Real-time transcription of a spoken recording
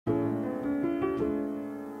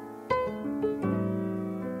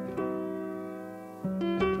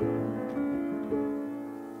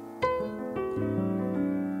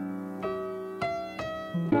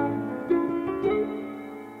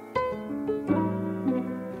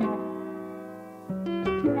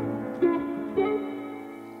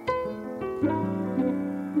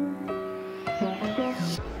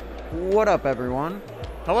What up, everyone?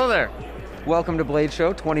 Hello there. Welcome to Blade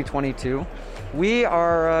Show 2022. We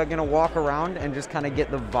are going to walk around and just kind of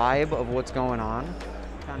get the vibe of what's going on.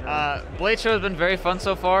 Blade Show has been very fun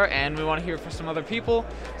so far, and we want to hear from some other people.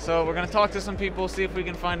 So we're going to talk to some people, see if we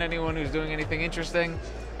can find anyone who's doing anything interesting,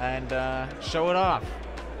 and show it off.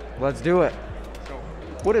 Let's do it.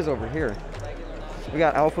 What is over here? We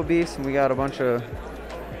got Alpha Beast, and we got a bunch of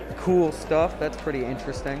cool stuff. That's pretty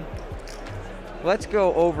interesting. Let's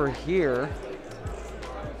go over here.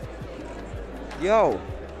 Yo,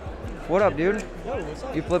 what up, dude? Yo, what's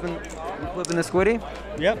up? You flipping the squiddy?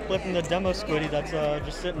 Yep, flipping the demo squiddy that's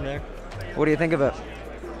just sitting there. What do you think of it?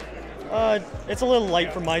 It's a little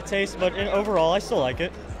light for my taste, but overall, I still like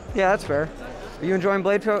it. Yeah, that's fair. Are you enjoying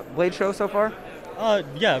Blade Show so far?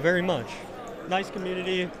 Yeah, very much. Nice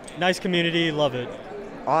community, love it.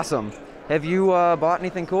 Awesome. Have you bought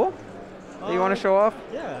anything cool that you want to show off?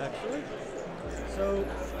 Yeah, actually. So,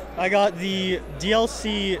 I got the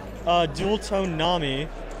DLC dual tone Nami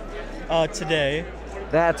today.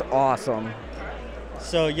 That's awesome.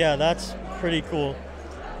 So yeah, that's pretty cool.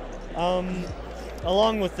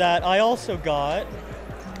 Along with that, I also got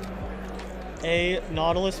a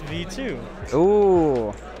Nautilus V2.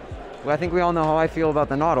 Ooh. Well, I think we all know how I feel about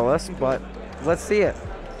the Nautilus, but let's see it.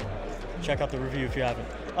 Check out the review if you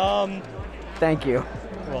haven't. Thank you.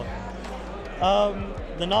 Well,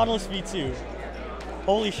 the Nautilus V2.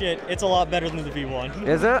 Holy shit, it's a lot better than the V1.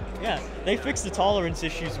 Is it? Yeah, they fixed the tolerance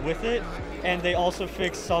issues with it, and they also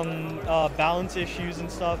fixed some balance issues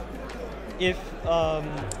and stuff. If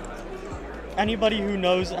anybody who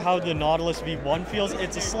knows how the Nautilus V1 feels,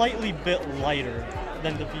 it's a slightly bit lighter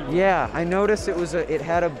than the V1. Yeah, I noticed it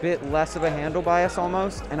had a bit less of a handle bias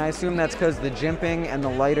almost, and I assume that's because the jimping and the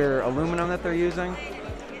lighter aluminum that they're using.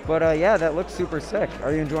 But yeah, that looks super sick.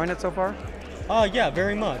 Are you enjoying it so far? Yeah,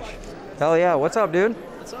 very much. Hell yeah. What's up, dude?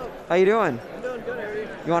 What's up? How you doing? I'm doing good, how are you?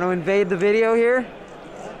 You want to invade the video here?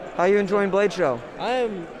 How you enjoying Blade Show?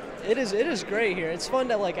 It is great here. It's fun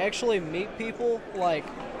to like actually meet people like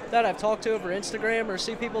that I've talked to over Instagram, or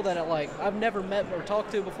see people that I've never met or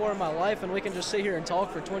talked to before in my life, and we can just sit here and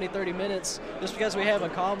talk for 20-30 minutes just because we have a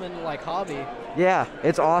common hobby. Yeah,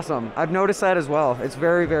 it's awesome. I've noticed that as well. It's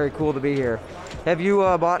very, very cool to be here. Have you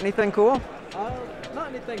bought anything cool? Not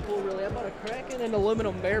anything cool really. I bought a Kraken and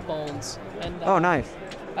aluminum bare bones. And Oh, nice.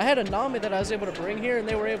 I had a Nami that I was able to bring here, and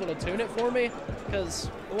they were able to tune it for me, because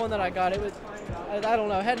the one that I got, I don't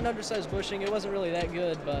know, it had an undersized bushing. It wasn't really that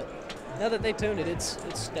good, but now that they tuned it, it's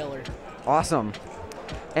stellar. Awesome.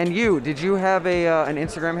 And did you have an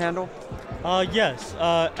Instagram handle? Yes,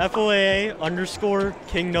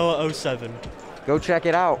 FOAA_KingNoah07. Go check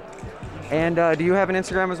it out. And do you have an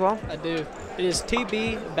Instagram as well? I do. It is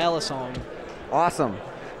TB Balisong. Awesome.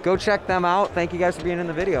 Go check them out. Thank you guys for being in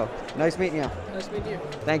the video. Nice meeting you. Nice meeting you.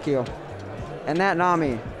 Thank you. And that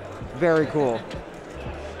Nami, very cool.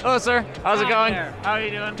 Hello, sir. How's it going? There. How are you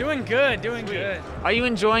doing? Doing good, doing good. Are you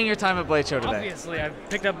enjoying your time at Blade Show today? Obviously, I've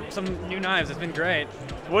picked up some new knives. It's been great.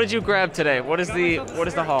 What did you grab today? What is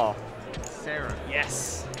the haul? Sarah.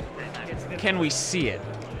 Yes. Can we see it?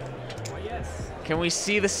 Yes. Can we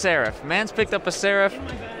see the Seraph? Man's picked up a Seraph.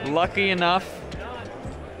 Lucky enough.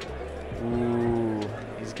 Ooh,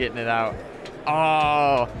 he's getting it out.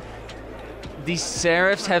 Oh, these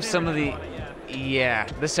Seraphs have some of the. Yeah,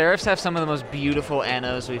 the Seraphs have some of the most beautiful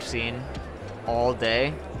anos we've seen all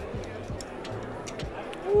day.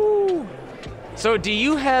 Ooh. So do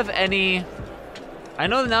you have any... I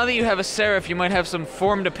know now that you have a Seraph, you might have some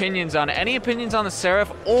formed opinions on it. Any opinions on the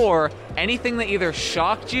Seraph, or anything that either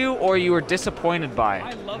shocked you or you were disappointed by?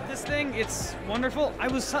 I love this thing. It's wonderful. I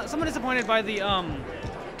was somewhat disappointed by the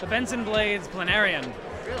Benson Blades Planarian.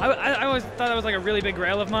 I always thought that was like a really big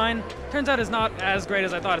grail of mine. Turns out it's not as great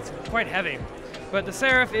as I thought. It's quite heavy. But the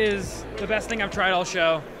Seraph is the best thing I've tried all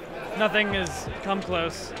show. Nothing has come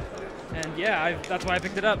close. And yeah, that's why I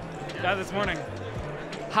picked it up. Got it this morning.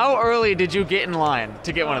 How early did you get in line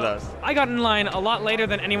to get one of those? I got in line a lot later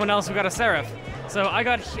than anyone else who got a Seraph. So I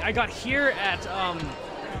got here at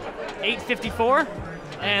 8:54,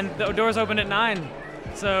 and the doors opened at 9.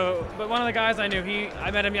 So, but one of the guys I knew,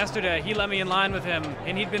 I met him yesterday. He let me in line with him,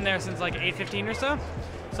 and he'd been there since like 8:15 or so.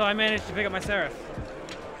 So I managed to pick up my Seraph.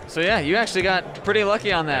 So yeah, you actually got pretty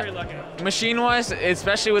lucky on that. Very lucky. Machine-wise,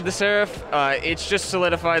 especially with the Seraph, it's just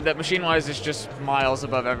solidified that machine-wise is just miles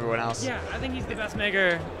above everyone else. Yeah, I think he's the best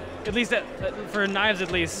maker, at least for knives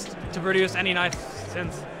at least, to produce any knife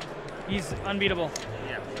since. He's unbeatable.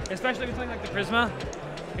 Yeah. Especially with something like the Prisma.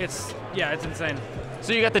 It's insane.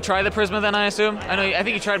 So you got to try the Prisma then, I assume? I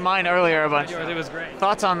think you tried mine earlier a bunch. It was great.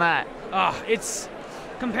 Thoughts on that? It's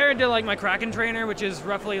compared to like my Kraken trainer, which is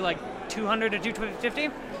roughly like 200 to 250.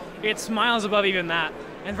 it's miles above even that.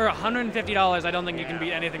 And for $150, I don't think you can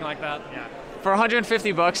beat anything like that. Yeah. For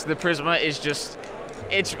 150 bucks, the Prisma is just,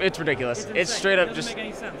 it's ridiculous. It's straight up just, make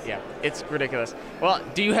any sense. Yeah, it's ridiculous. Well,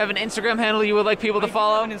 do you have an Instagram handle you would like people to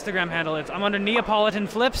follow? I do have an Instagram handle. I'm under Neapolitan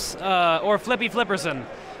Flips or Flippy Flipperson,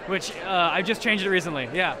 which I just changed it recently.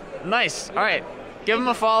 Yeah. Nice. All right, give them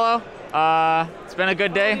a follow. It's been a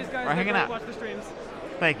good day. We're hanging out. Watch the streams.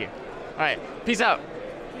 Thank you. All right, peace out.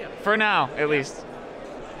 For now, at least.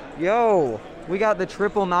 Yo, we got the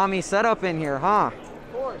triple Nami setup in here, huh?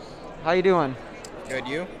 Of course. How you doing? Good,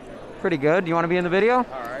 you? Pretty good. You want to be in the video? All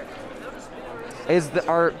right.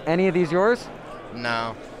 Are any of these yours?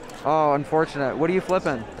 No. Oh, unfortunate. What are you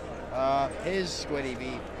flipping? His Squiddy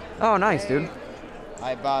beat. Oh, nice, dude.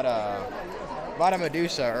 I bought a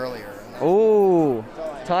Medusa earlier. Oh,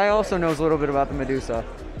 Ty also knows a little bit about the Medusa.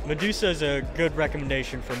 Medusa is a good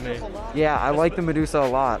recommendation from me. Yeah, I like the Medusa a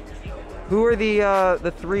lot. Who are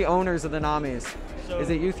the three owners of the Namis? So, is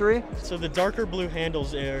it you three? So the darker blue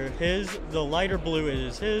handles are his, the lighter blue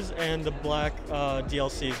is his, and the black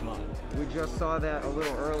DLC is mine. We just saw that a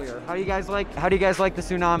little earlier. How do you guys like the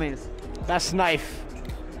Tsunamis? Best knife.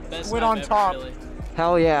 Squid on top. Really.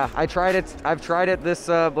 Hell yeah, I tried it. I've tried it this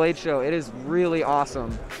Blade show. It is really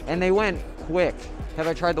awesome, and they went quick. Have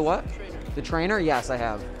I tried the what? The trainer? Yes, I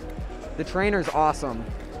have. The trainer's awesome.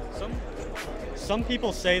 Some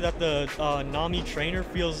people say that the Nami trainer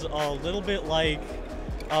feels a little bit like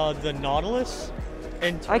the Nautilus.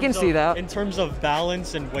 I can see that. In terms of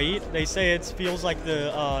balance and weight, they say it feels like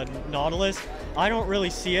the Nautilus. I don't really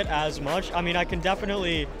see it as much. I mean, I can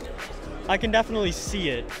definitely see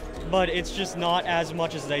it, but it's just not as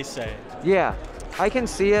much as they say. Yeah, I can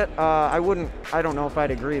see it. I don't know if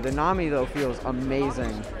I'd agree. The Nami though feels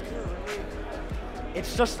amazing.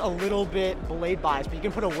 It's just a little bit blade bias, but you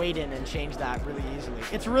can put a weight in and change that really easily.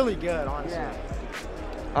 It's really good, honestly.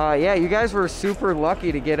 Yeah, you guys were super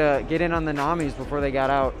lucky to get in on the Namis before they got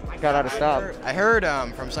out of stock. I heard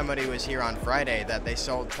from somebody who was here on Friday that they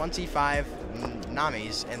sold 25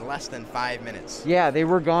 Namis in less than 5 minutes. Yeah, they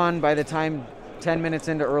were gone by the time 10 minutes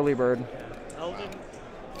into early bird. Eldon,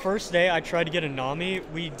 first day I tried to get a Nami.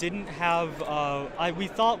 We didn't have. We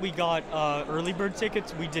thought we got early bird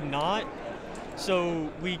tickets. We did not. So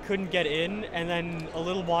we couldn't get in, and then a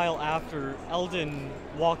little while after, Eldon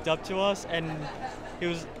walked up to us, and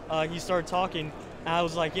he started talking, and I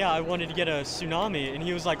was like, yeah, I wanted to get a Tsunami, and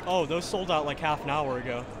he was like, oh, those sold out like half an hour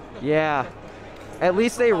ago. Yeah, at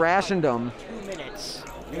least they rationed them. 2 minutes.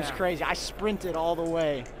 It was crazy. I sprinted all the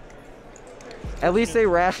way. At least they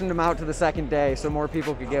rationed them out to the second day so more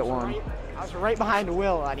people could get one. I was right behind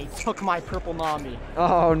Will, and he took my purple Nami.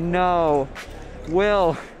 Oh no,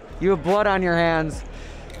 Will. You have blood on your hands.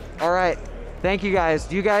 All right, thank you guys.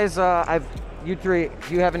 Do you guys, you three,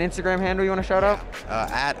 do you have an Instagram handle you want to shout out?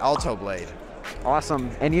 At AltoBlade.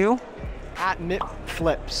 Awesome. And you? At Mitt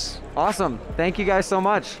Flips. Awesome. Thank you guys so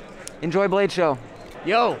much. Enjoy Blade Show.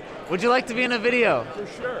 Yo, would you like to be in a video?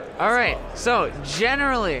 For sure. All right, so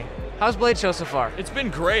generally, how's Blade Show so far? It's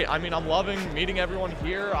been great. I mean, I'm loving meeting everyone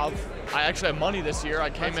here. I actually have money this year.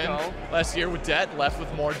 I came in last year with debt, left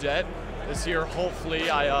with more debt. This year, hopefully,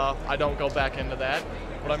 I don't go back into that.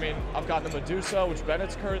 But I mean, I've got the Medusa, which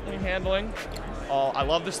Bennett's currently handling. I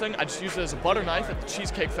love this thing. I just use it as a butter knife at the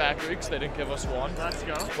Cheesecake Factory because they didn't give us one. Let's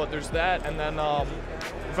go. But there's that, and then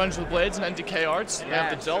Revenge of the Blades and NDK Arts. They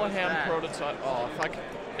have the Delahan prototype.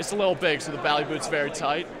 It's a little big, so the belly boot's very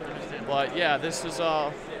tight. But yeah, this is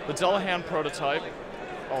the Delahan prototype.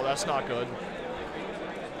 Oh, that's not good.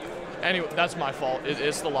 Anyway, that's my fault.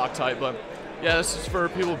 It's the Loctite, but yeah, this is for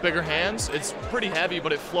people with bigger hands. It's pretty heavy,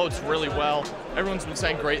 but it floats really well. Everyone's been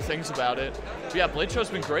saying great things about it. But yeah, Blade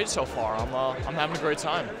Show's been great so far. I'm having a great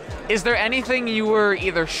time. Is there anything you were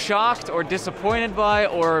either shocked or disappointed by,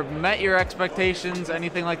 or met your expectations,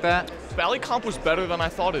 anything like that? Valley Comp was better than I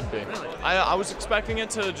thought it'd be. Really? I was expecting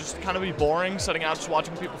it to just kind of be boring, sitting out just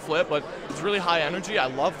watching people flip, but it's really high energy. I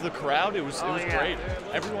loved the crowd. It was great.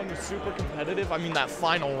 Everyone was super competitive. I mean, that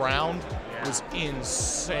final round was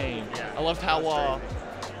insane. I loved how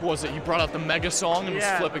what was it? He brought out the mega song and was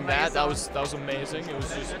flipping that. That was amazing.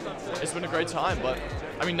 It's been a great time. But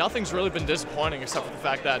I mean, nothing's really been disappointing except for the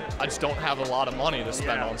fact that I just don't have a lot of money to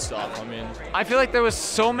spend on stuff. I mean, I feel like there was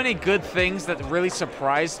so many good things that really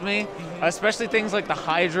surprised me, especially things like the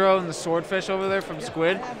Hydro and the Swordfish over there from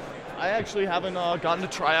Squid. I actually haven't gotten to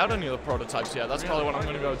try out any of the prototypes yet. That's probably what I'm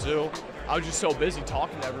going to go do. I was just so busy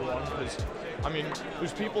talking to everyone because I mean,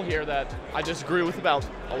 there's people here that I disagree with about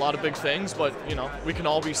a lot of big things, but you know, we can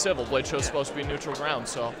all be civil. Blade Show's supposed to be neutral ground,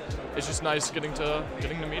 so it's just nice getting to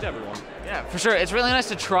meet everyone. Yeah, for sure. It's really nice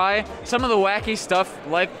to try some of the wacky stuff,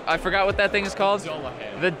 like, I forgot what that thing is called.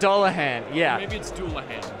 Dullahan. The Dullahan, yeah. Maybe it's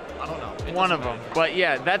Dullahan. I don't know. One of them. But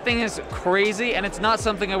yeah, that thing is crazy, and it's not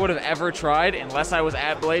something I would have ever tried unless I was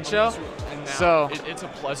at Blade Show. And now So it's a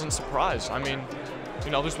pleasant surprise. I mean,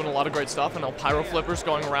 you know, there's been a lot of great stuff. I know pyro flippers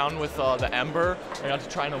going around with the Ember. I got to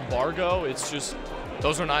try an embargo. It's just,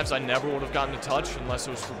 those are knives I never would have gotten to touch unless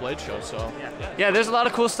it was for Blade Show. So yeah, there's a lot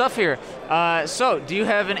of cool stuff here. So do you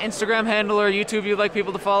have an Instagram handle or YouTube you'd like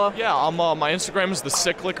people to follow? yeah, my Instagram is the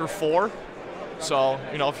sicklicker4. So,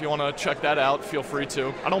 you know, if you want to check that out, feel free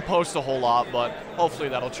to. I don't post a whole lot, but hopefully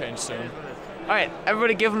that'll change soon. All right,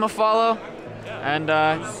 everybody give him a follow. And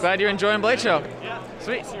glad you're enjoying Blade Show. Yeah.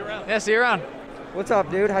 Sweet. See you around. Yeah, see you around. What's up,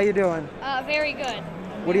 dude? How you doing? Very good.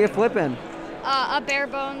 What are you flipping? A bare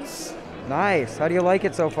bones. Nice. How do you like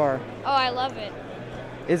it so far? Oh, I love it.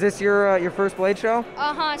 Is this your first Blade Show?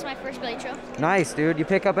 It's my first Blade Show. Nice, dude. You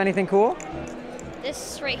pick up anything cool?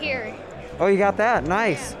 This right here. Oh, you got that.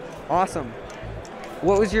 Nice. Awesome.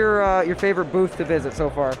 What was your favorite booth to visit so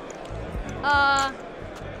far?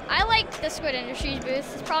 I like the Squid Industries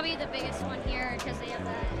booth. It's probably the biggest one here because they have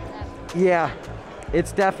that. Yeah,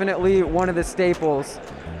 it's definitely one of the staples.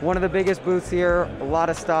 One of the biggest booths here. A lot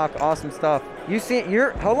of stock. Awesome stuff.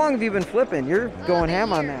 How long have you been flipping? You're going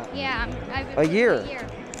ham on that. Yeah, I've been A flipping year. A year.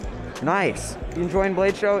 Nice. You enjoying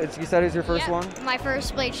Blade Show? You said it was your first Yep, one? My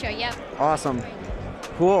first Blade Show. Yep. Awesome.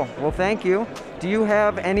 Cool. Well, thank you. Do you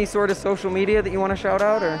have any sort of social media that you want to shout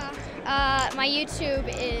out, or? My YouTube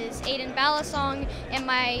is Aiden Balisong, and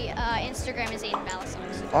my Instagram is Aiden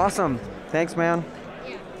Balisong. Awesome. Thanks, man.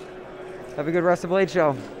 Yeah. Have a good rest of Blade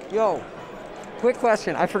Show. Yo, quick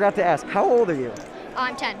question. I forgot to ask. How old are you?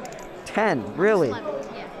 I'm 10. 10. Really? 11.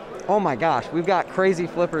 Yeah. Oh my gosh. We've got crazy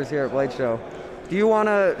flippers here at Blade Show. Do you want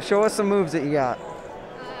to show us some moves that you got?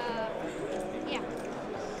 Yeah.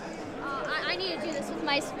 I need to do this with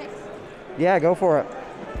my spin. Yeah, go for it.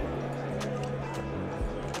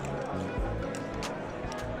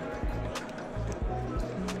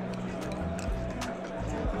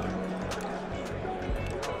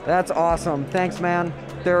 That's awesome. Thanks, man.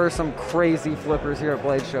 There are some crazy flippers here at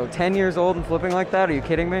Blade Show. 10 years old and flipping like that? Are you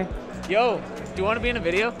kidding me? Yo, do you want to be in a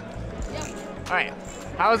video? Yep. All right.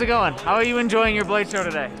 How's it going? How are you enjoying your Blade Show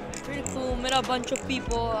today? Pretty cool. Met a bunch of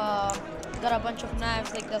people. Got a bunch of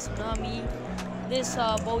knives like the Tsunami, this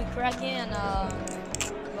Bowie Kraken, and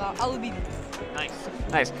Alubi. Nice.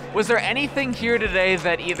 Nice. Was there anything here today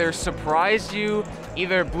that either surprised you,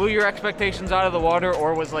 either blew your expectations out of the water,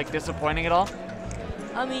 or was like disappointing at all?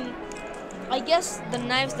 I mean, I guess the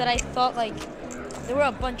knives that I thought like there were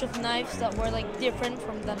a bunch of knives that were like different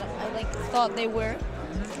from that I like thought they were,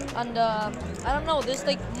 and I don't know. There's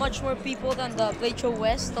like much more people than the Blade Show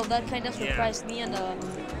West, so that kind of surprised me. And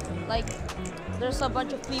like, there's a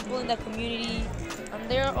bunch of people in the community,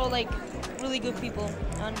 and they're all like really good people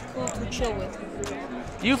and cool to chill with.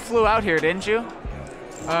 You flew out here, didn't you?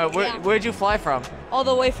 Where'd you fly from? All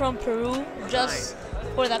the way from Peru, just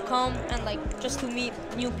for the com and like just to meet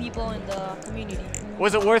new people in the community.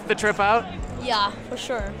 Was it worth the trip out? Yeah, for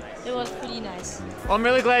sure. It was pretty nice. Well, I'm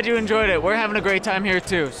really glad you enjoyed it. We're having a great time here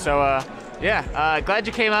too. So yeah, glad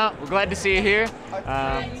you came out. We're glad to see you here.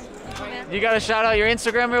 You got to shout out your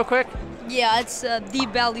Instagram real quick? Yeah, it's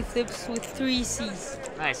DBallyFlips with 3 C's.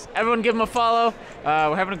 Nice. Everyone give them a follow.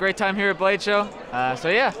 We're having a great time here at Blade Show. So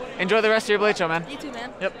yeah, enjoy the rest of your Blade Show, man. You too,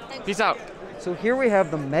 man. Yep. Thanks. Peace out. So here we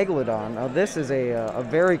have the Megalodon. Now this is a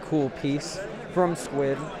very cool piece from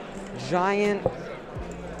Squid. Giant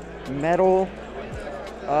metal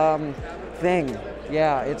thing.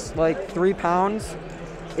 Yeah, it's like 3 pounds.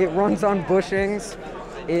 It runs on bushings.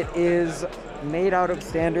 It is made out of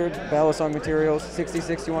standard Balisong materials,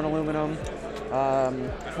 6061 aluminum,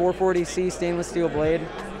 440C stainless steel blade.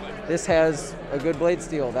 This has a good blade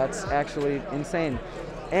steel. That's actually insane.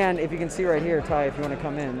 And if you can see right here, Ty, if you want to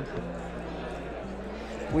come in,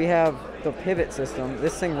 we have the pivot system.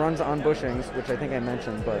 This thing runs on bushings, which I think I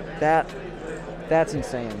mentioned, but that's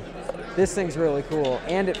insane. This thing's really cool,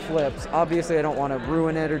 and it flips. Obviously, I don't want to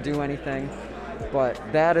ruin it or do anything, but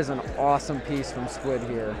that is an awesome piece from Squid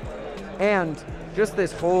here. And just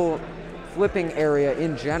this whole flipping area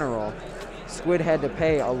in general, Squid had to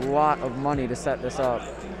pay a lot of money to set this up,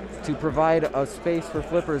 to provide a space for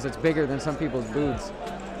flippers that's bigger than some people's booths.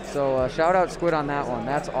 So shout out Squid on that one.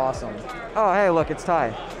 That's awesome. Oh, hey, look, it's Ty.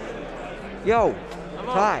 Yo,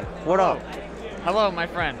 Hello. Ty, what Hello. up? Hello, my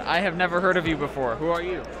friend. I have never heard of you before. Who are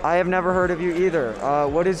you? I have never heard of you either.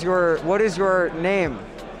 What is your name?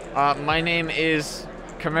 My name is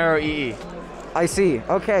camaroEE. I see.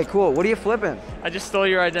 Okay, cool. What are you flipping? I just stole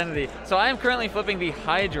your identity. So I am currently flipping the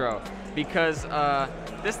Hydro because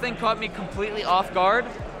this thing caught me completely off guard.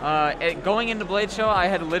 Going into Blade Show, I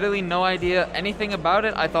had literally no idea anything about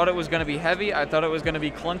it. I thought it was going to be heavy. I thought it was going to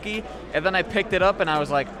be clunky. And then I picked it up and I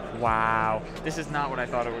was like, wow, this is not what I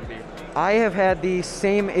thought it would be. I have had the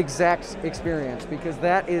same exact experience because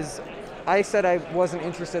that is, I said I wasn't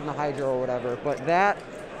interested in the Hydro or whatever, but that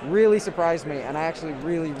really surprised me and I actually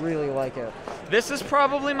really, really like it. This is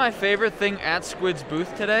probably my favorite thing at Squid's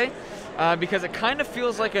booth today because it kind of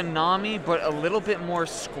feels like a Nami, but a little bit more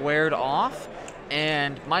squared off.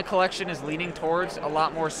 And my collection is leaning towards a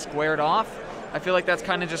lot more squared off. I feel like that's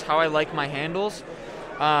kind of just how I like my handles.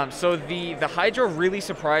 So the Hydro really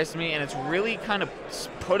surprised me, and it's really kind of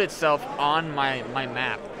put itself on my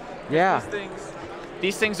map. Yeah.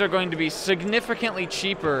 These things are going to be significantly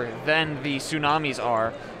cheaper than the Tsunamis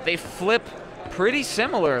are. They flip pretty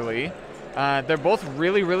similarly. They're both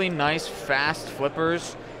really, really nice, fast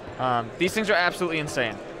flippers. These things are absolutely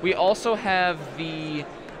insane. We also have the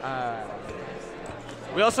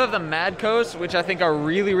Madcos, which I think are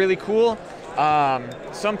really, really cool.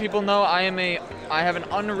 Some people know I have an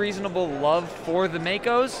unreasonable love for the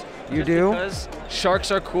Makos. You do? Because sharks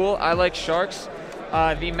are cool. I like sharks.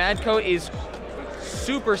 The Madco is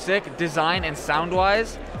super sick, design and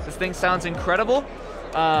sound-wise. This thing sounds incredible.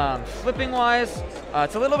 Flipping-wise,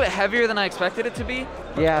 it's a little bit heavier than I expected it to be.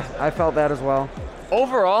 Yeah, I felt that as well.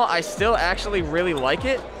 Overall, I still actually really like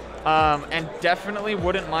it. And definitely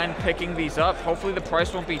wouldn't mind picking these up. Hopefully the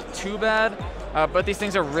price won't be too bad, but these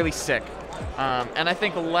things are really sick. And I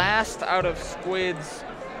think last out of Squid's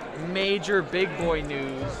major big boy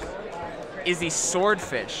news is the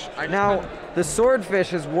Swordfish. Now, the Swordfish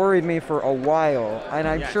has worried me for a while, and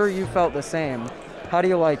I'm sure you felt the same. How do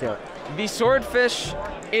you like it? The Swordfish,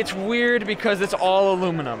 it's weird because it's all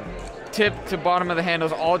aluminum. Tip to bottom of the handle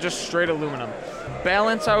is all just straight aluminum.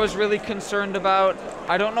 Balance I was really concerned about.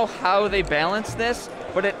 I don't know how they balance this,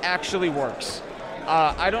 but it actually works.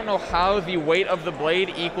 I don't know how the weight of the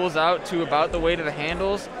blade equals out to about the weight of the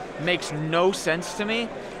handles. Makes no sense to me,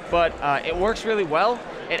 but it works really well.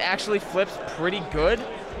 It actually flips pretty good.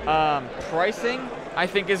 Pricing, I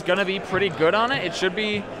think, is gonna be pretty good on it. It should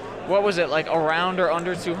be, what was it, like around or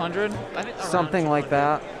under 200? I think something like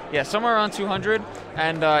that. Yeah, somewhere around 200,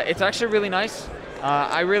 and it's actually really nice.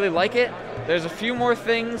 I really like it. There's a few more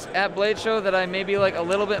things at Blade Show that I maybe like a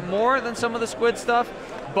little bit more than some of the Squid stuff,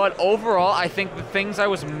 but overall, I think the things I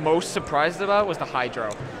was most surprised about was the Hydro.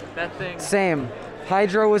 That thing. Same.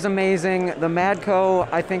 Hydro was amazing. The Madco,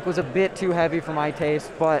 I think, was a bit too heavy for my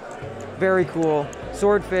taste, but very cool.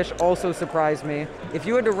 Swordfish also surprised me. If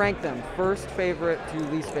you had to rank them, first favorite to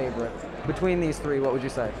least favorite, between these three, what would you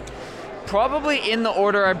say? Probably in the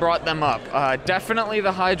order I brought them up. Definitely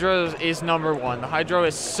the Hydro is number one. The Hydro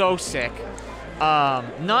is so sick.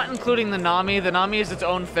 Not including the Nami. The Nami is its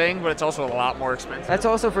own thing, but it's also a lot more expensive. That's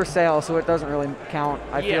also for sale, so it doesn't really count,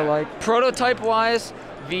 I feel like. Prototype-wise,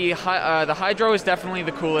 the Hydro is definitely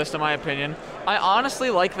the coolest in my opinion. I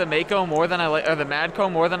honestly like the Mako more than I like, or the Madco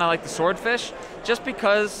more than I like the Swordfish, just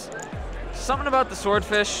because something about the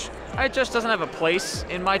Swordfish, it just doesn't have a place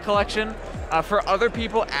in my collection. For other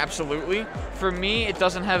people, absolutely. For me, it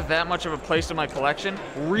doesn't have that much of a place in my collection.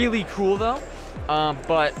 Really cool though.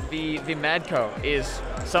 But the Madco is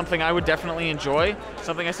something I would definitely enjoy.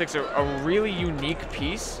 Something I think is a really unique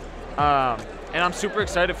piece. And I'm super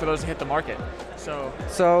excited for those to hit the market.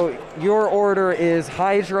 So your order is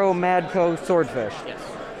Hydro, Madco, Swordfish. Yes.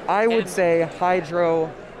 I would say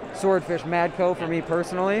Hydro, Swordfish, Madco for me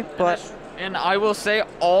personally, but... And I will say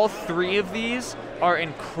all three of these are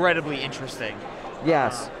incredibly interesting.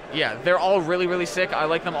 Yes. Yeah, they're all really, really sick. I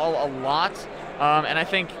like them all a lot. And I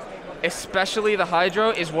think especially the Hydro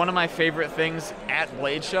is one of my favorite things at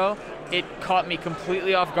Blade Show. It caught me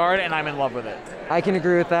completely off guard and I'm in love with it. I can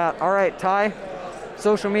agree with that. All right, Ty,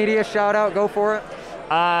 social media, shout out, go for it.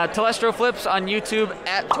 Telestro Flips on YouTube,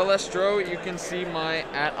 at Telestro. You can see my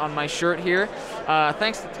on my shirt here.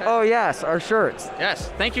 Thanks to Ted. Oh yes, our shirts. Yes,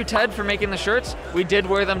 thank you Ted for making the shirts. We did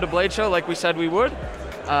wear them to Blade Show like we said we would.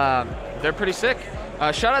 They're pretty sick.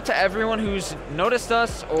 Shout out to everyone who's noticed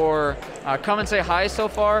us or come and say hi so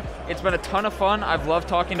far. It's been a ton of fun. I've loved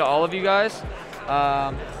talking to all of you guys.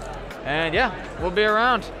 And yeah, we'll be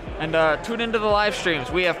around. And tune into the live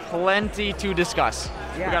streams. We have plenty to discuss.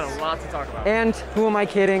 Yes. We got a lot to talk about. And who am I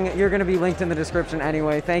kidding? You're going to be linked in the description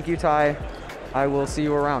anyway. Thank you, Ty. I will see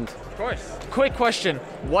you around. Of course. Quick question.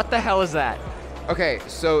 What the hell is that? Okay,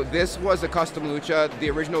 so this was a custom lucha. The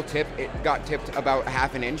original tip, it got tipped about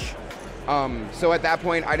 ½ an inch. So at that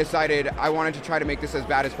point, I decided I wanted to try to make this as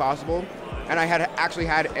bad as possible. And I had actually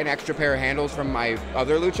had an extra pair of handles from my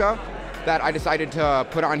other lucha that I decided to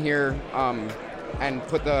put on here and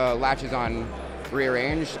put the latches on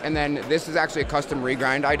rearranged. And then this is actually a custom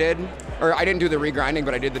regrind I did. Or I didn't do the regrinding,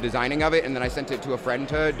 but I did the designing of it, and then I sent it to a friend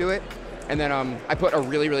to do it. And then I put a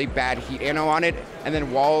really, really bad heat ano on it. And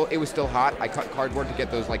then while it was still hot, I cut cardboard to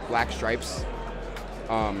get those like black stripes.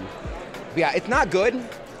 Yeah, it's not good,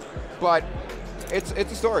 but it's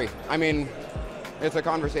a story. I mean, it's a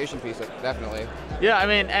conversation piece, definitely. Yeah, I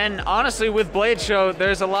mean, and honestly, with Blade Show,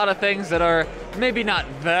 there's a lot of things that are maybe not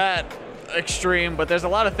that extreme, but there's a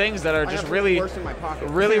lot of things that are just really,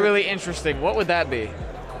 really interesting. What would that be?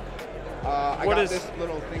 I got this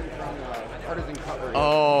little thing from Artisan Cutlery.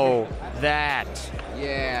 Oh, that.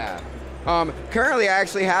 Yeah. Currently, I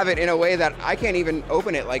actually have it in a way that I can't even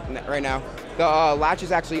open it like right now. The latch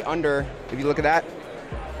is actually under. If you look at that,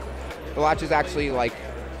 the latch is actually like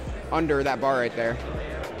under that bar right there.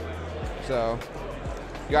 So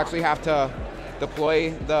you actually have to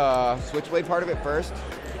deploy the switchblade part of it first,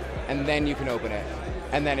 and then you can open it,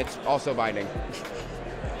 and then it's also binding.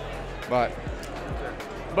 But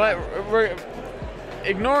we're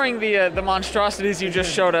ignoring the monstrosities you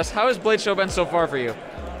just showed us. How has Blade Show been so far for you?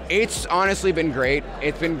 It's honestly been great.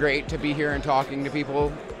 It's been great to be here and talking to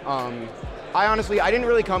people. I didn't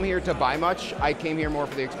really come here to buy much. I came here more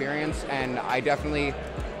for the experience, and I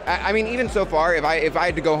mean, even so far, if I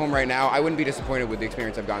had to go home right now, I wouldn't be disappointed with the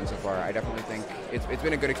experience I've gotten so far. I definitely think it's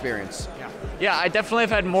been a good experience. Yeah, I definitely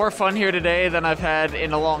have had more fun here today than I've had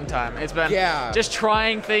in a long time. It's been just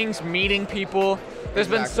trying things, meeting people. There's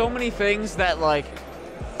been so many things that like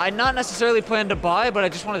I not necessarily planned to buy, but I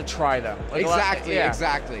just wanted to try them. Like exactly.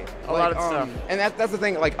 A lot of stuff. And that's the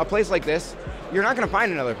thing. Like a place like this, you're not going to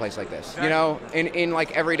find another place like this. You know, in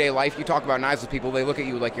like everyday life, you talk about knives with people, they look at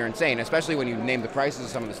you like you're insane, especially when you name the prices of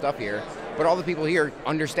some of the stuff here. But all the people here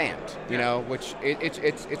understand, you know, which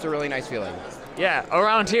it's a really nice feeling. Yeah,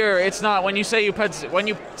 around here, it's not when you say you paid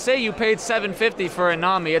 $750 for a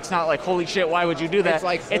Nami, it's not like holy shit, why would you do that? It's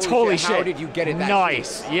like holy shit. How did you get it that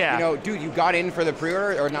nice? cheap? Yeah. You know, dude, you got in for the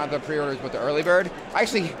pre-order, or not the pre-orders, but the early bird. I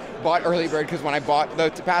actually bought early bird because when I bought the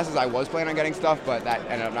passes, I was planning on getting stuff, but that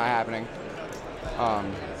ended up not happening.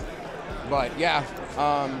 But yeah,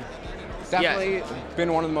 definitely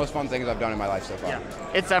been one of the most fun things I've done in my life so far. Yeah,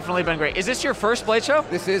 it's definitely been great. Is this your first Blade Show?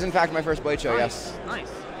 This is, in fact, my first Blade Show, yes. Nice.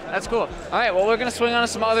 That's cool. All right, well, we're going to swing on to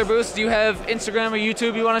some other booths. Do you have Instagram or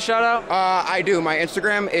YouTube you want to shout out? I do. My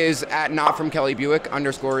Instagram is at @NotFromKellyBuick,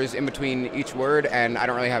 underscores in between each word, and I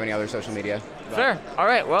don't really have any other social media. Fair. All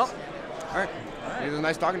right, well. All right. It was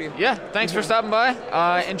nice talking to you. Yeah, thanks for stopping by.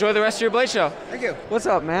 Enjoy the rest of your Blade Show. Thank you. What's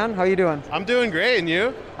up, man? How you doing? I'm doing great, and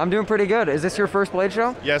you? I'm doing pretty good. Is this your first Blade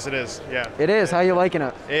Show? Yes, it is, yeah. It is? How you liking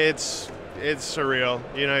it? It's surreal,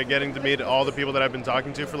 you know, getting to meet all the people that I've been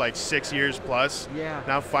talking to for like 6 years plus. Yeah.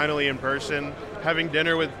 Now finally in person, having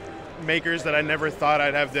dinner with makers that I never thought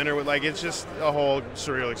I'd have dinner with. Like, it's just a whole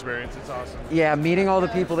surreal experience. It's awesome. Yeah, meeting all the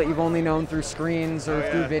people that you've only known through screens or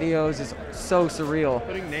through videos is so surreal.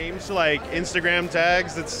 Putting names to like Instagram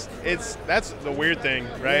tags, that's the weird thing,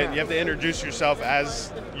 right? Yeah. You have to introduce yourself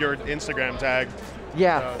as your Instagram tag.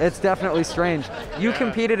 Yeah, it's definitely strange. You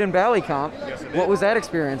competed in Ballycomp. Yes, I did. What was that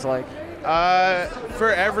experience like?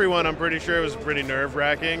 For everyone, I'm pretty sure it was pretty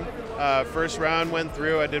nerve-wracking. First round went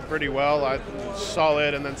through, I did pretty well,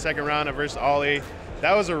 solid, and then second round I versed Ollie.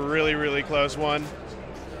 That was a really, really close one.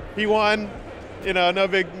 He won, you know, no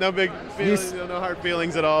big feelings, no hard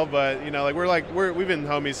feelings at all. But you know, we've been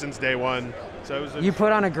homies since day one. So it was. You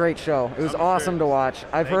put on a great show. It was awesome to watch.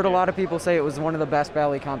 I've heard a lot of people say it was one of the best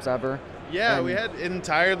Ballycomps ever. Yeah, And we had an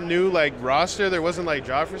entire new roster. There wasn't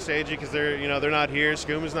Joffrey Stagey because they're not here.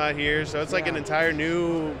 Skuma's not here, so it's like an entire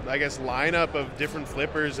new, I guess, lineup of different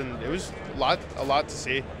flippers, and it was a lot to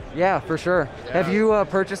see. Yeah, for sure. Yeah. Have you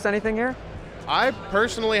purchased anything here? I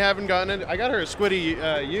personally haven't gotten it. I got her a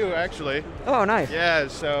Squiddy U actually. Oh, nice. Yeah,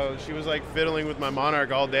 so she was fiddling with my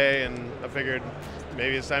Monarch all day, and I figured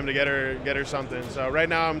maybe it's time to get her something. So right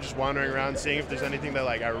now I'm just wandering around seeing if there's anything that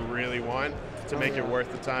I really want to make it worth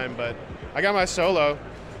the time. But I got my Solo,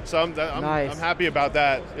 so I'm happy about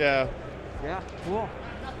that. Yeah. Yeah, cool.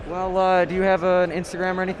 Well, do you have an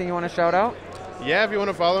Instagram or anything you want to shout out? Yeah, if you want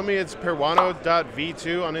to follow me, it's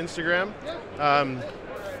perwano.v2 on Instagram.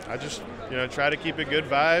 I just try to keep it good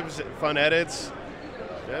vibes, fun edits.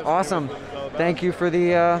 Yeah, awesome. Thank you for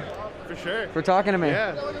the for sure for talking to me.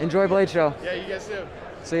 Yeah. Enjoy Blade Show. Yeah, you guys too.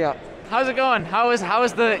 See ya. How's it going? How is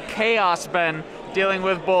the chaos been dealing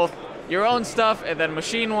with both your own stuff and then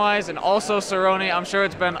machine-wise and also Cerrone? I'm sure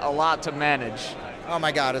it's been a lot to manage. Oh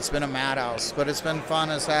my God, it's been a madhouse, but it's been fun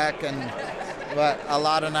as heck, but a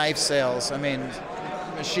lot of knife sales. I mean,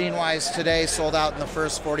 machine-wise today sold out in the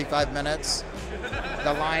first 45 minutes.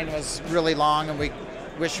 The line was really long, and we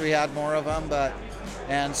wish we had more of them.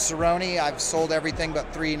 And camaroEE, I've sold everything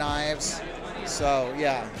but 3 knives. So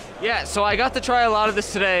yeah. Yeah. So I got to try a lot of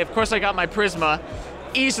this today. Of course, I got my Prisma,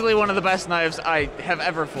 easily one of the best knives I have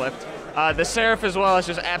ever flipped. The Seraph as well is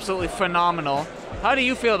just absolutely phenomenal. How do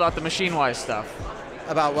you feel about the Machine-Wise stuff?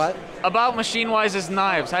 About what? About Machine-Wise's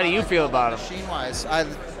knives. How do you feel about them? Machine-Wise,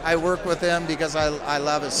 I work with him because I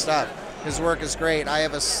love his stuff. His work is great. I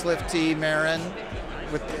have a Slift T Marin,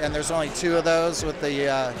 and there's only 2 of those with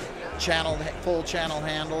the full channel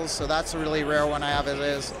handles. So that's a really rare one I have.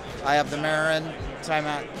 I have the Marin,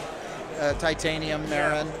 titanium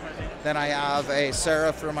Marin. Then I have a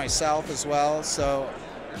Seraph for myself as well. So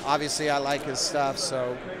obviously I like his stuff.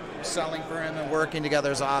 So selling for him and working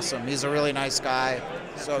together is awesome. He's a really nice guy.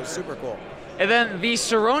 So super cool. And then the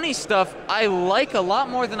camaroEE stuff, I like a lot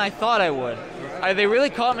more than I thought I would. They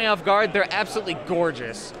really caught me off guard. They're absolutely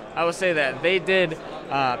gorgeous. I will say that. They did,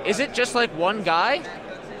 is it just like one guy?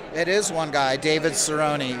 It is one guy, David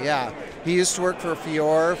camaroEE, yeah. He used to work for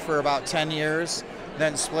Fior for about 10 years,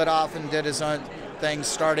 then split off and did his own thing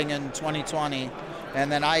starting in 2020.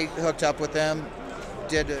 And then I hooked up with him,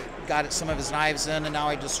 got some of his knives in, and now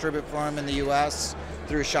I distribute for him in the US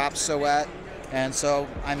through Shop Soet. And so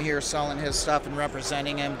I'm here selling his stuff and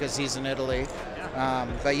representing him because he's in Italy.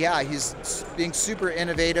 But yeah, he's being super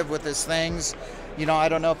innovative with his things. You know, I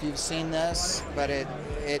don't know if you've seen this, but it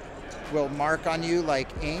will mark on you like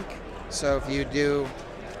ink. So if you do,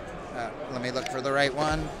 let me look for the right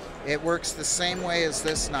one. It works the same way as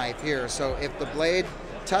this knife here. So if the blade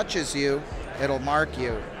touches you, it'll mark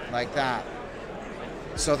you like that.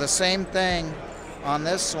 So the same thing on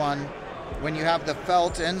this one, when you have the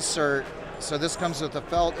felt insert, so this comes with a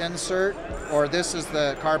felt insert, or this is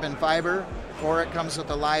the carbon fiber, or it comes with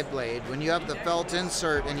a live blade. When you have the felt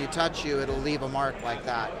insert and you touch you, it'll leave a mark like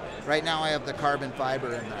that. Right now I have the carbon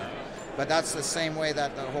fiber in there. But that's the same way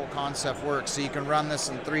that the whole concept works. So you can run this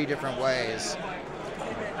in 3 different ways.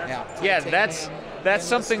 Yeah. Yeah, that's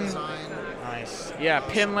something nice. Yeah,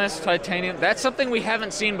 pinless, titanium. That's something we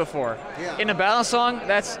haven't seen before. Yeah. In a Balisong,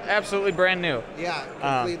 that's absolutely brand new. Yeah,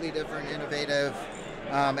 completely different, innovative.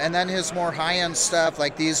 And then his more high-end stuff,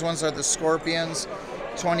 like these ones are the Scorpions,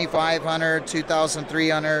 2,500,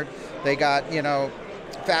 2,300. They got, you know,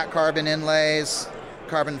 fat carbon inlays,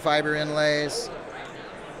 carbon fiber inlays.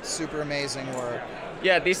 Super amazing work.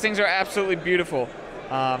 Yeah, these things are absolutely beautiful.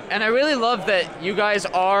 And I really love that you guys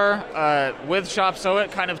are, with Shop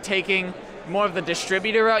Soet, kind of taking more of the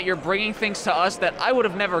distributor route. You're bringing things to us that I would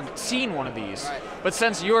have never seen one of these. Right. But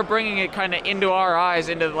since you're bringing it kind of into our eyes,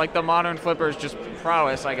 into like the modern flippers, just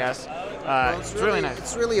prowess, I guess. Well, it's really nice.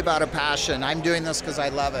 It's really about a passion. I'm doing this because I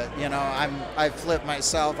love it. You know, I flip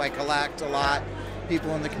myself. I collect a lot.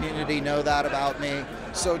 People in the community know that about me.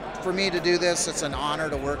 So for me to do this, it's an honor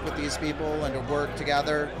to work with these people and to work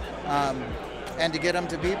together, and to get them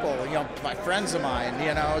to people. You know, my friends of mine.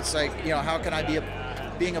 You know, it's like, you know, how can I be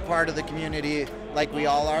being a part of the community like we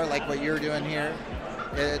all are, like what you're doing here?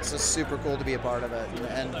 It's just super cool to be a part of it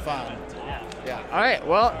and fun. Yeah. All right.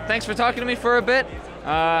 Well, thanks for talking to me for a bit.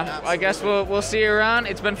 I guess we'll see you around.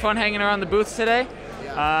 It's been fun hanging around the booth today.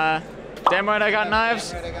 Damn right, I got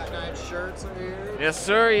knives. I got knives, shirts over here. Yes,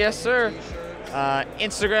 sir. Yes, sir.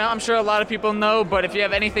 Instagram, I'm sure a lot of people know, but if you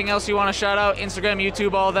have anything else you want to shout out, Instagram,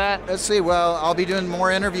 YouTube, all that. Let's see. Well, I'll be doing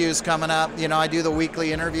more interviews coming up. You know, I do the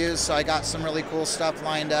weekly interviews, so I got some really cool stuff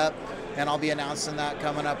lined up, and I'll be announcing that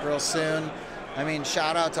coming up real soon. I mean,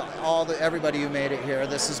 shout out to everybody who made it here.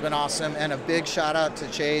 This has been awesome, and a big shout out to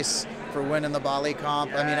Chase for winning the Bali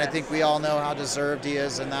comp. I mean, I think we all know how deserved he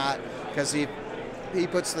is in that, because he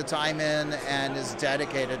puts the time in and is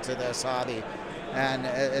dedicated to this hobby. And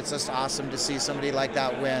it's just awesome to see somebody like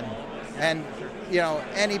that win. And, you know,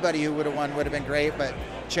 anybody who would have won would have been great, but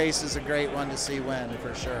Chase is a great one to see win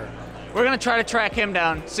for sure. We're going to try to track him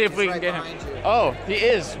down, see if we can get him. Oh, he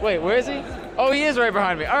is. Wait, where is he? Oh, he is right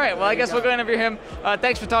behind me. All right, well, I guess we'll go interview him.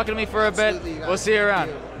 Thanks for talking to me for a bit. We'll see you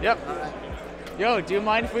around. Yep. Yo, do you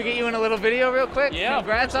mind if we get you in a little video real quick? Yeah.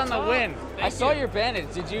 Congrats on the win. I saw your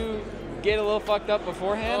bandage. Did you get a little fucked up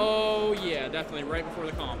beforehand? Oh yeah, definitely right before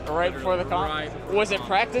the comp. Right before the comp? Right before Was the it comp.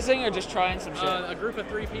 Practicing or just trying some shit? A group of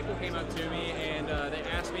 3 people came up to me and they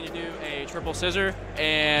asked me to do a triple scissor,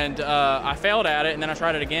 and I failed at it, and then I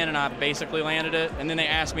tried it again and I basically landed it, and then they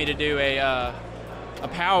asked me to do a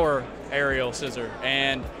power aerial scissor,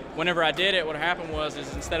 and whenever I did it, what happened was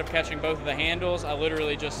instead of catching both of the handles, I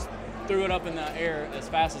literally just threw it up in the air as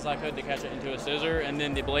fast as I could to catch it into a scissor, and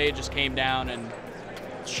then the blade just came down and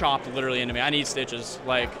chopped literally into me. I need stitches.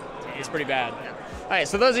 Like, it's pretty bad. All right,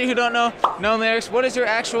 so those of you who don't know lyrics, what is your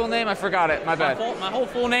actual name? I forgot it. My bad. My whole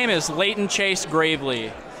full name is Leighton Chase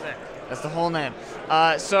Gravely. That's the whole name.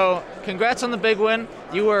 So congrats on the big win.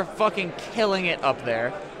 You were fucking killing it up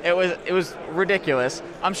there. It was ridiculous.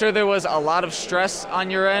 I'm sure there was a lot of stress on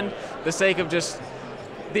your end, the sake of just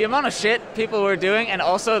the amount of shit people were doing, and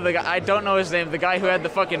also the guy, I don't know his name, the guy who had the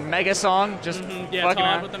fucking mega song, just Yeah, fucking Todd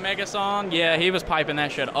around. with the mega song. Yeah, he was piping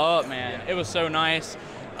that shit up, man. It was so nice.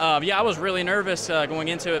 Yeah, I was really nervous going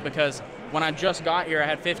into it because when I just got here, I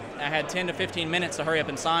had 10 to 15 minutes to hurry up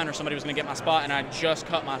and sign, or somebody was going to get my spot, and I just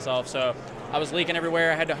cut myself. So I was leaking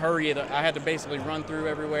everywhere. I had to hurry. I had to basically run through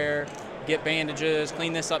everywhere, get bandages,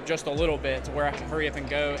 clean this up just a little bit to where I could hurry up and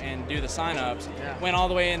go and do the sign-ups. Yeah. Went all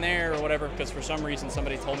the way in there or whatever because for some reason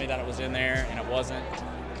somebody told me that it was in there and it wasn't,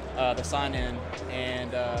 the sign-in.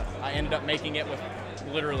 And I ended up making it with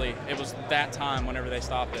literally, it was that time whenever they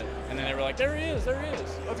stopped it. And then they were like, there he is,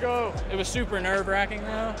 let's go. It was super nerve-wracking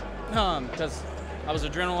though, because I was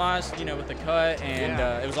adrenalized, with the cut, and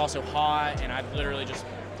it was also hot, and I'd literally just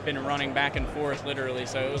been running back and forth literally,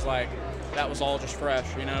 so it was like, that was all just fresh,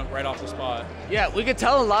 right off the spot. Yeah, we could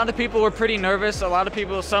tell a lot of people were pretty nervous.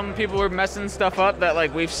 Some people were messing stuff up that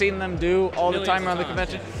like we've seen them do all the time around the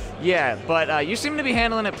convention. Yeah, but you seem to be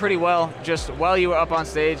handling it pretty well. Just while you were up on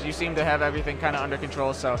stage, you seem to have everything kind of under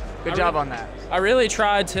control. So good job on that. I really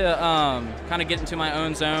tried to kind of get into my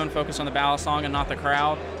own zone, focus on the Balisong and not the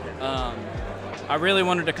crowd. I really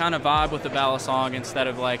wanted to kind of vibe with the Balisong instead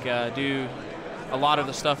of like do a lot of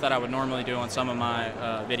the stuff that I would normally do on some of my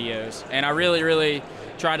videos. And I really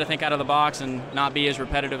tried to think out of the box and not be as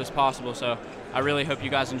repetitive as possible. So I really hope you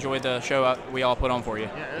guys enjoyed the show we all put on for you.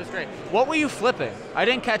 Yeah, it was great. What were you flipping? I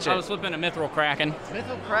didn't catch it. I was flipping a Mithril Kraken.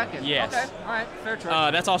 Mithril Kraken? Yes. Okay, all right, fair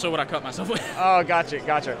choice. That's also what I cut myself with. Oh,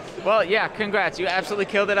 gotcha. Well, yeah, congrats. You absolutely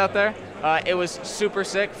killed it out there. It was super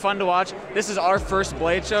sick, fun to watch. This is our first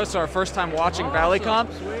Blade show, so our first time watching Ballycomp,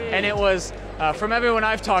 and it was, from everyone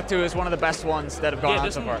I've talked to, is one of the best ones that have gone on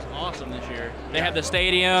so far. This one was awesome this year. They had the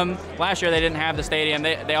stadium. Last year they didn't have the stadium.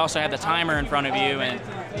 They also had the timer in front of you, and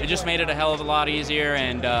it just made it a hell of a lot easier,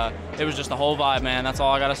 and it was just the whole vibe, man. That's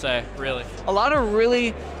all I gotta say, really. A lot of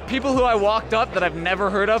really people who I walked up that I've never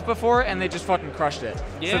heard of before, and they just fucking crushed it.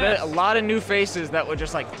 Yeah. So a lot of new faces that were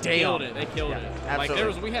just like, damn. They killed it.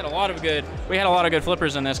 Absolutely. Like we had a lot of good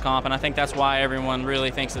flippers in this comp, and I think that's why everyone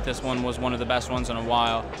really thinks that this one was one of the best ones in a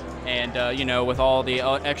while. And with all the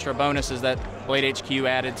extra bonuses that Blade HQ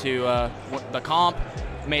added to the comp,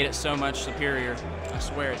 made it so much superior. I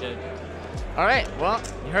swear it did. All right, well,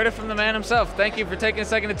 you heard it from the man himself. Thank you for taking a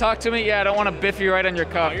second to talk to me. Yeah, I don't want to biff you right on your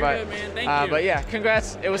cup, you're good, man. Thank you. But yeah,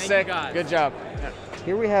 congrats. It was sick. Good job.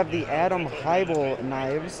 Here we have the Adam Heibel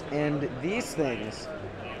knives, and these things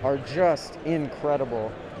are just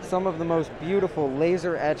incredible. Some of the most beautiful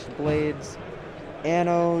laser-etched blades,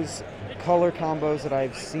 anos, color combos that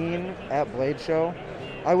I've seen at Blade Show.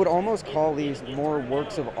 I would almost call these more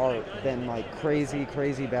works of art than like crazy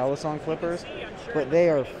Balisong flippers, but they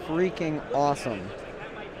are freaking awesome.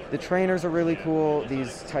 The trainers are really cool.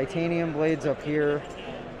 These titanium blades up here,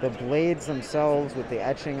 the blades themselves with the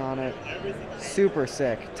etching on it, super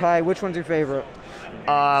sick. Ty, which one's your favorite?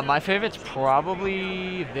 My favorite's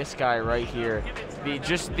probably this guy right here.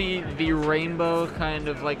 The rainbow kind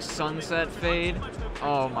of like sunset fade.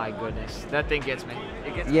 Oh my goodness, that thing gets me.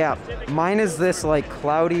 Yeah, mine is this like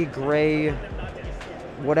cloudy gray,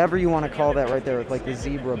 whatever you want to call that right there, with like the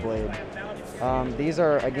zebra blade. These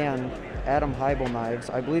are, again, Adam Heibel knives.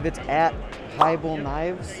 I believe it's at Heibel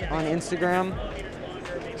Knives on Instagram.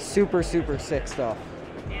 Super sick stuff.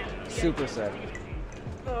 Super sick.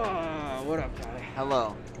 What up, Ty?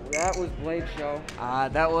 Hello. That was Blade Show.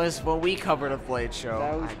 That was what we covered of Blade Show.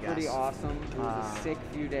 That was pretty awesome. It was a sick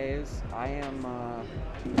few days. I am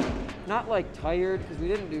not like tired because we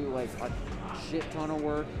didn't do like a shit ton of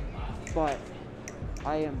work, but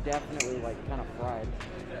I am definitely like kind of fried.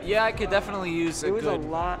 Yeah, I could definitely use a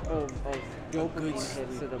lot of dopamine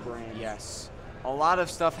hits to the brain. Yes. A lot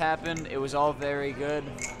of stuff happened. It was all very good.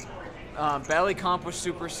 Ballycomp was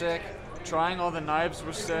super sick. Trying all the knives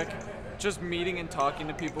was sick. Just meeting and talking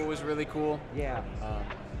to people was really cool. Yeah.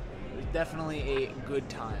 It was definitely a good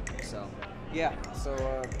time. So. Yeah, so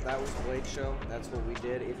that was the Blade Show. That's what we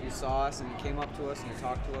did. If you saw us and you came up to us and you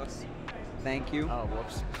talked to us, thank you. Oh,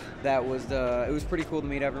 whoops. That was it was pretty cool to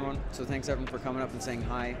meet everyone. So thanks everyone for coming up and saying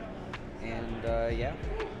hi. And yeah.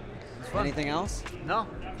 Anything else? No.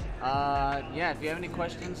 Yeah, if you have any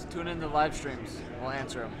questions, tune in to the live streams. We'll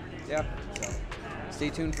answer them. Yeah. So stay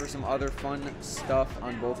tuned for some other fun stuff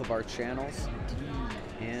on both of our channels.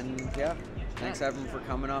 And yeah, Thanks everyone for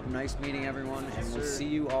coming up. Nice meeting everyone, and we'll see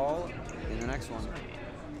you all in the next one.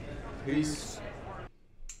 Peace.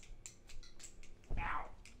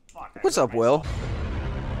 What's up, Will?